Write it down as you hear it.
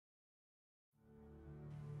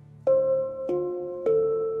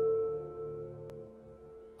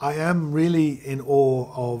I am really in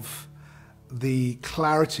awe of the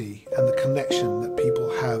clarity and the connection that people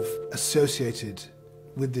have associated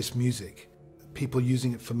with this music. People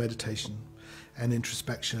using it for meditation and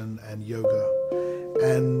introspection and yoga,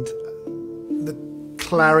 and the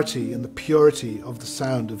clarity and the purity of the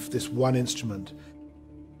sound of this one instrument.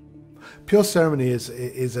 Pure Ceremony is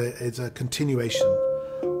a continuation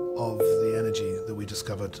of the energy that we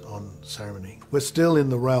discovered on Ceremony. We're still in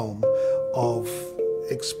the realm of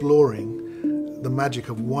exploring the magic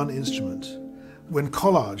of one instrument when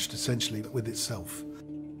collaged essentially with itself.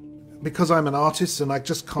 Because I'm an artist and I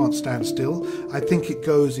just can't stand still, I think it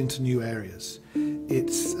goes into new areas.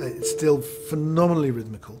 It's still phenomenally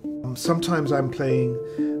rhythmical. Sometimes I'm playing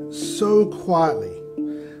so quietly,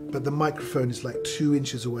 but the microphone is like 2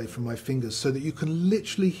 inches away from my fingers, so that you can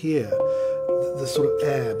literally hear the sort of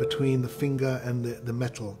air between the finger and the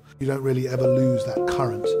metal. You don't really ever lose that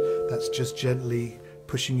current that's just gently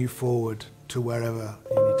pushing you forward to wherever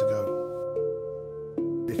you need to go.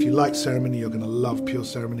 If you like Ceremony, you're going to love Pure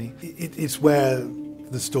Ceremony. It's where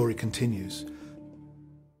the story continues.